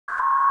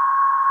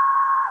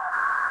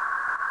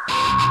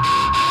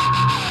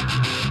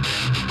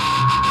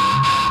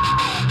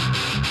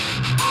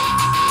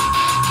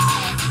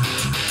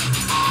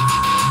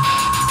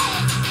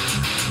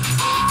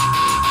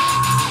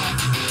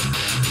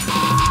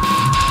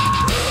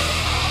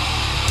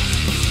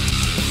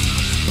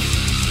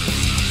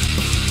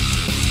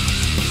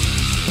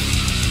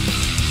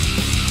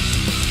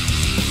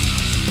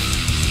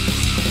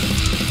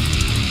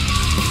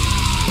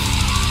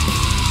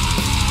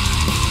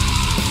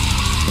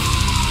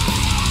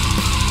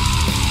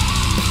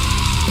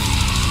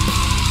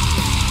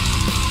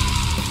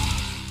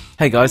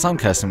Hey guys, I'm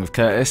Kirsten with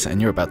Curtis,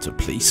 and you're about to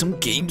play some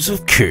games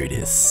with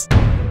Curtis.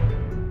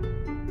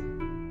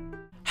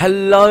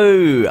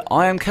 Hello,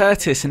 I am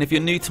Curtis, and if you're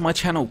new to my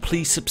channel,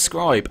 please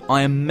subscribe.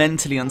 I am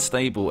mentally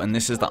unstable, and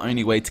this is the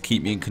only way to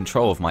keep me in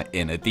control of my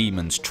inner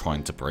demons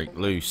trying to break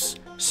loose.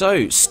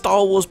 So,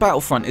 Star Wars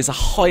Battlefront is a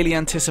highly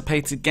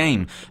anticipated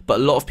game, but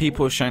a lot of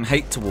people have shown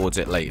hate towards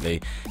it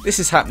lately. This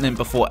is happening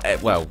before,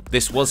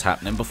 this was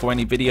happening before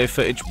any video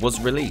footage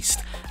was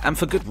released, and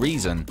for good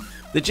reason.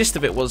 The gist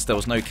of it was there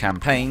was no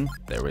campaign,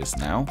 there is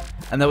now,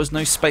 and there was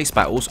no space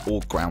battles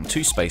or ground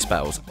to space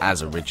battles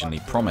as originally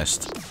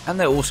promised. And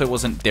there also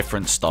wasn't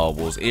different Star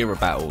Wars era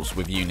battles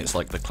with units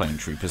like the clone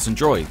troopers and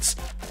droids.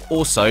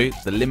 Also,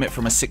 the limit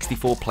from a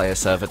 64 player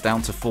server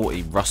down to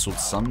 40 rustled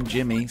some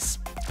jimmies.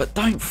 But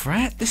don't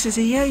fret, this is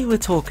EA we're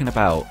talking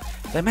about.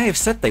 They may have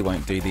said they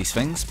won't do these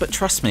things, but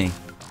trust me,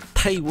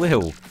 they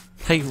will.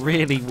 They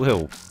really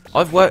will.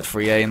 I've worked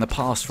for EA in the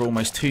past for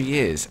almost 2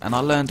 years, and I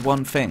learned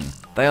one thing.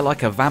 They are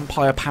like a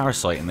vampire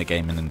parasite in the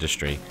gaming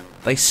industry.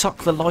 They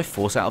suck the life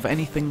force out of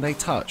anything they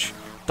touch.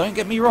 Don't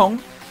get me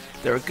wrong,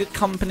 they're a good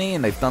company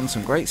and they've done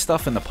some great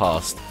stuff in the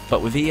past,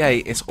 but with EA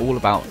it's all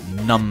about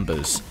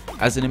numbers.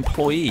 As an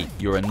employee,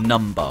 you're a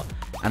number,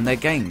 and their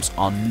games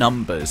are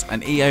numbers,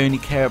 and EA only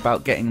care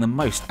about getting the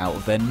most out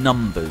of their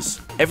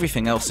numbers.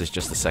 Everything else is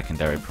just a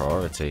secondary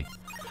priority.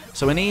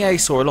 So when EA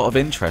saw a lot of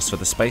interest for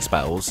the space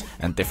battles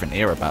and different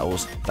era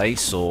battles, they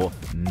saw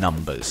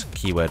numbers.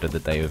 Keyword of the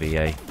day with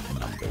EA,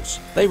 numbers.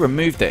 They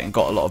removed it and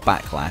got a lot of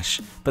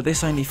backlash, but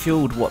this only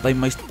fueled what they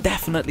most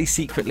definitely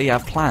secretly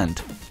have planned,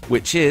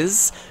 which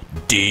is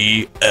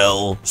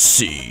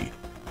DLC.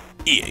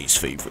 EA's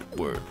favourite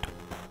word.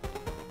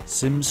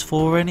 Sims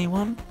 4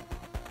 anyone?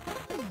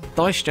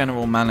 DICE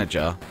General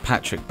Manager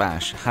Patrick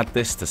Bash had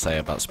this to say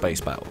about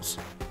space battles.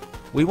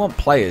 We want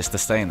players to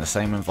stay in the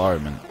same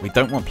environment. We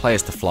don't want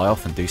players to fly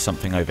off and do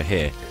something over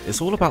here. It's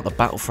all about the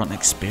Battlefront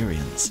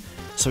experience.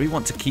 So we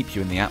want to keep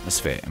you in the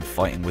atmosphere and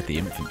fighting with the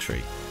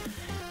infantry.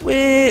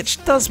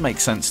 Which does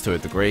make sense to a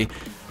degree,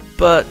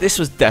 but this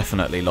was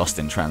definitely lost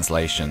in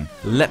translation.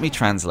 Let me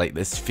translate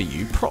this for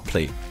you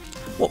properly.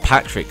 What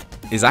Patrick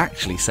is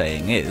actually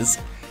saying is,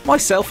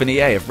 myself and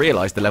EA have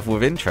realised the level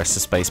of interest to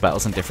space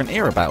battles and different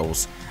era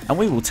battles, and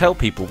we will tell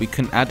people we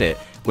couldn't add it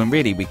when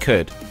really we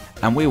could.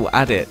 And we will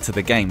add it to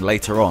the game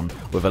later on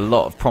with a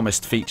lot of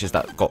promised features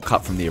that got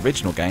cut from the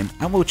original game,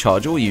 and we'll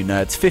charge all you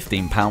nerds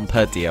 £15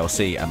 per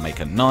DLC and make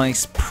a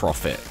nice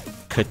profit.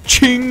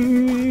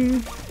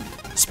 Ka-ching!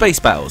 Space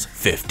battles,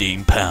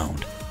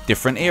 £15.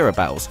 Different era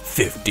battles,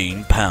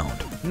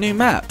 £15. New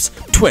maps,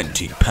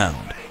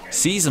 £20.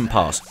 Season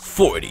pass,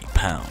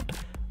 £40.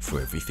 For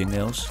everything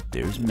else,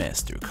 there's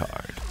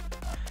MasterCard.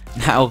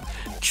 Now,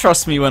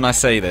 trust me when I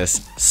say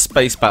this,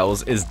 Space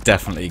Battles is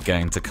definitely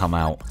going to come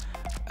out,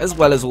 as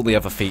well as all the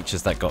other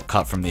features that got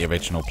cut from the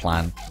original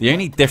plan. The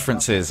only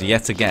difference is,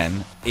 yet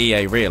again,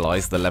 EA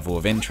realised the level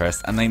of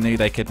interest and they knew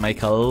they could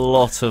make a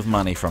lot of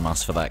money from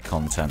us for that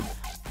content.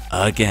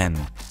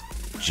 Again,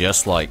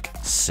 just like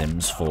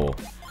Sims 4.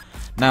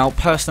 Now,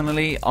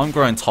 personally, I'm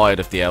growing tired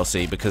of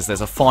DLC because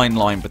there's a fine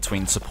line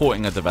between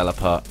supporting a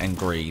developer and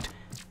greed.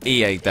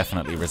 EA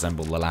definitely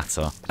resemble the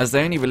latter, as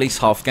they only release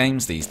half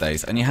games these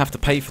days and you have to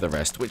pay for the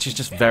rest, which is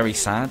just very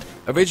sad.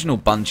 Original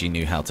Bungie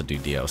knew how to do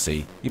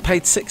DLC. You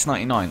paid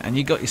 $6.99 and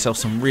you got yourself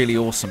some really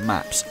awesome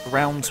maps,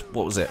 around,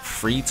 what was it,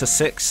 3 to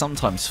 6,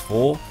 sometimes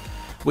 4?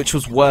 Which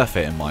was worth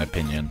it in my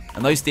opinion,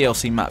 and those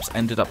DLC maps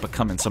ended up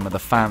becoming some of the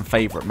fan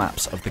favourite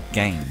maps of the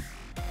game.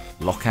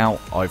 Lockout,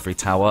 Ivory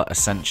Tower,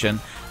 Ascension.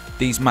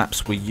 These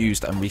maps were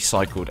used and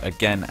recycled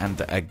again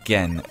and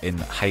again in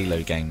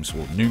Halo games,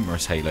 or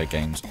numerous Halo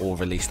games, or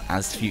released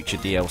as future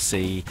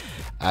DLC,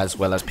 as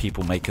well as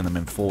people making them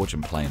in Forge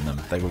and playing them.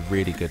 They were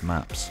really good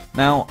maps.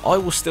 Now, I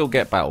will still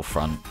get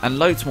Battlefront, and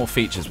loads more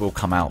features will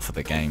come out for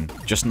the game.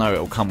 Just know it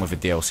will come with a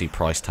DLC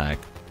price tag,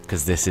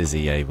 because this is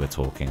EA we're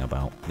talking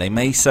about. They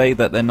may say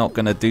that they're not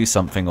going to do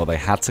something, or they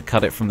had to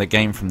cut it from the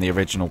game from the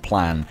original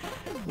plan,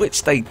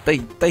 which they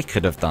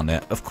could have done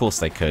it, of course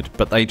they could,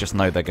 but they just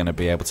know they're going to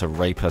be able to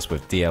rape us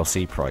with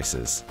DLC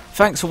prices.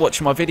 Thanks for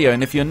watching my video,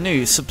 and if you're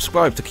new,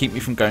 subscribe to keep me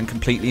from going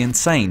completely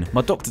insane.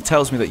 My doctor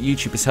tells me that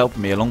YouTube is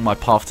helping me along my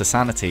path to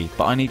sanity,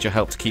 but I need your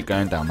help to keep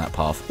going down that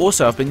path.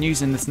 Also, I've been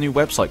using this new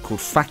website called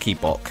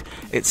Fakibok.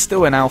 It's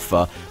still in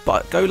alpha,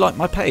 but go like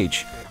my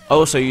page. I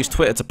also use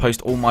Twitter to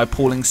post all my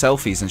appalling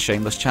selfies and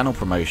shameless channel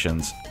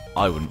promotions.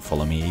 I wouldn't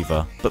follow me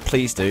either, but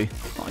please do.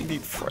 I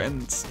need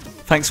friends.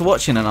 Thanks for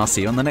watching, and I'll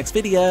see you on the next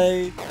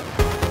video.